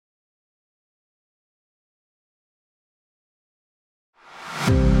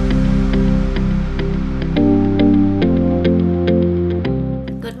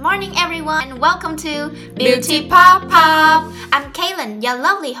Good morning, everyone, and welcome to Beauty Pop Pop. I'm Kaylin, your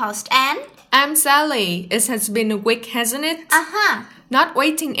lovely host, and I'm Sally. It has been a week, hasn't it? Not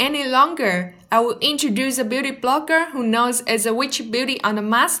waiting any longer. I will introduce a beauty blogger who knows as a witch beauty on the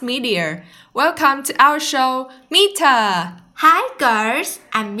mass media. Welcome to our show, Mita. Hi, girls.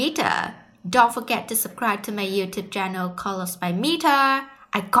 I'm Mita. Don't forget to subscribe to my YouTube channel, Colors by Mita.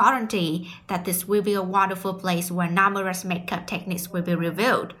 I guarantee that this will be a wonderful place where numerous makeup techniques will be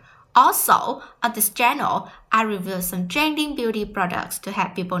reviewed. Also, on this channel, I review some trending beauty products to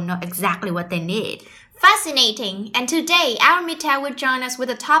help people know exactly what they need. Fascinating! And today, our Mita will join us with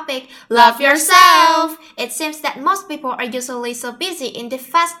the topic, Love Yourself! It seems that most people are usually so busy in the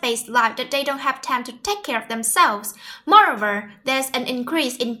fast-paced life that they don't have time to take care of themselves. Moreover, there's an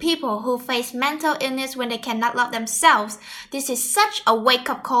increase in people who face mental illness when they cannot love themselves. This is such a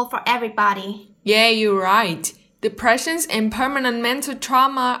wake-up call for everybody. Yeah, you're right. Depressions and permanent mental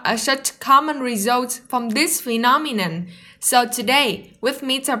trauma are such common results from this phenomenon. So today, with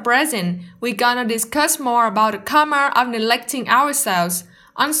Mita present, we're gonna discuss more about the karma of neglecting ourselves.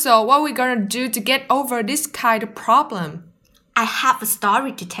 Also, what we're gonna do to get over this kind of problem. I have a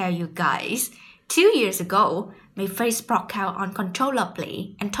story to tell you guys. 2 years ago, my face broke out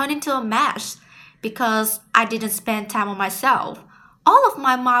uncontrollably and turned into a mess because I didn't spend time on myself. All of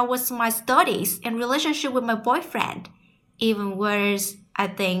my mind was my studies and relationship with my boyfriend. Even worse, I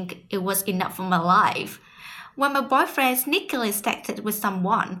think it was enough for my life. When my boyfriend sneakily texted with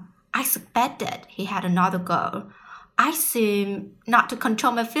someone, I suspected he had another girl. I seemed not to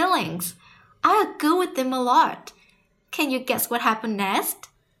control my feelings. I agree with him a lot. Can you guess what happened next?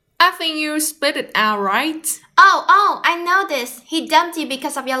 I think you spit it out, right? Oh, I know this. He dumped you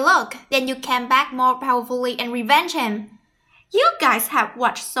because of your look. Then you came back more powerfully and revenged him. You guys have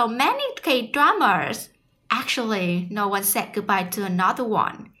watched so many K-dramas. Actually, no one said goodbye to another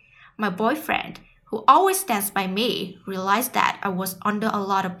one. My boyfriend, who always stands by me, realized that I was under a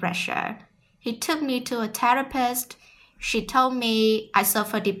lot of pressure. He took me to a therapist. She told me I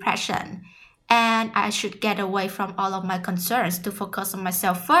suffer depression and I should get away from all of my concerns to focus on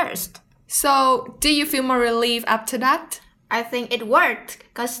myself first. So, do you feel more relief after that? I think it worked,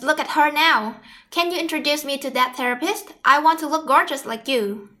 because look at her now. Can you introduce me to that therapist? I want to look gorgeous like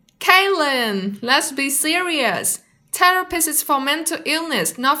you. Kaylin, let's be serious. Therapist is for mental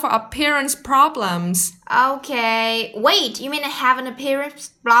illness, not for appearance problems. Okay. Wait, you mean I have an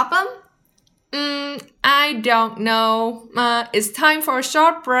appearance problem? I don't know. It's time for a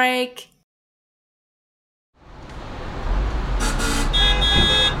short break.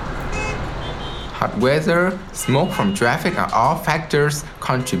 Hot weather, smoke from traffic are all factors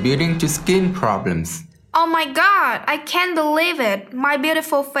contributing to skin problems. Oh my god, I can't believe it. My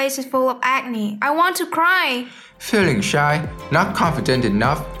beautiful face is full of acne. I want to cry. Feeling shy, not confident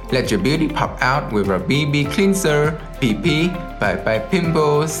enough? Let your beauty pop out with a BB cleanser. PP, bye bye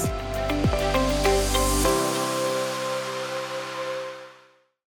pimples.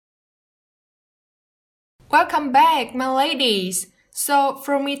 Welcome back, my ladies. So,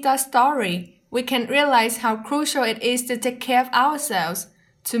 from Mita's story, we can realize how crucial it is to take care of ourselves.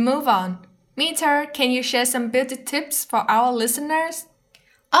 To move on, Mita, can you share some beauty tips for our listeners?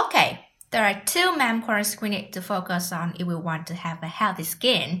 Okay, there are 2 main points we need to focus on if we want to have a healthy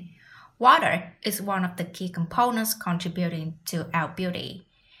skin. Water is one of the key components contributing to our beauty.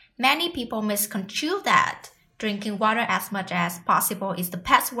 Many people misconstrue that drinking water as much as possible is the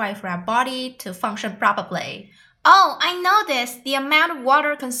best way for our body to function properly. Oh, I know this. The amount of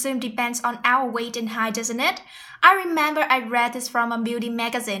water consumed depends on our weight and height, doesn't it? I remember I read this from a beauty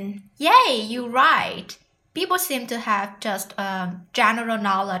magazine. Yay, you're right. People seem to have just general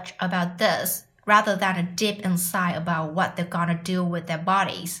knowledge about this rather than a deep insight about what they're gonna do with their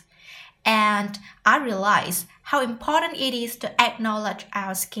bodies. And I realize how important it is to acknowledge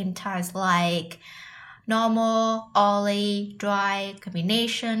our skin types like normal, oily, dry,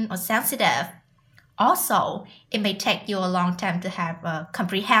 combination, or sensitive. Also, it may take you a long time to have a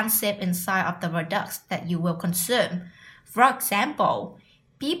comprehensive insight of the products that you will consume. For example,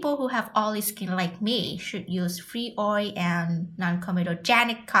 people who have oily skin like me should use free oil and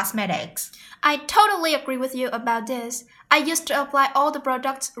non-comedogenic cosmetics. I totally agree with you about this. I used to apply all the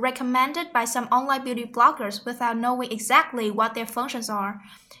products recommended by some online beauty bloggers without knowing exactly what their functions are.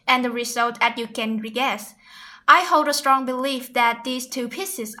 And the result, as you can guess. I hold a strong belief that these 2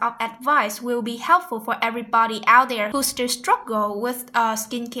 pieces of advice will be helpful for everybody out there who still struggle with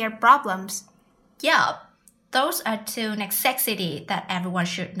skincare problems. Yup, those are 2 necessities that everyone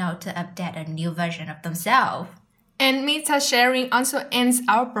should know to update a new version of themselves. And Mita sharing also ends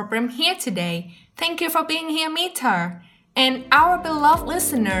our program here today. Thank you for being here, Mita. And our beloved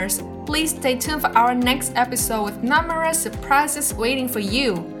listeners, please stay tuned for our next episode with numerous surprises waiting for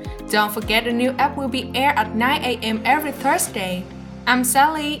you. Don't forget the new app will be aired at 9 a.m. every Thursday. I'm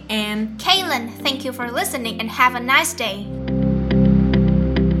Sally and Kaylin, thank you for listening and have a nice day.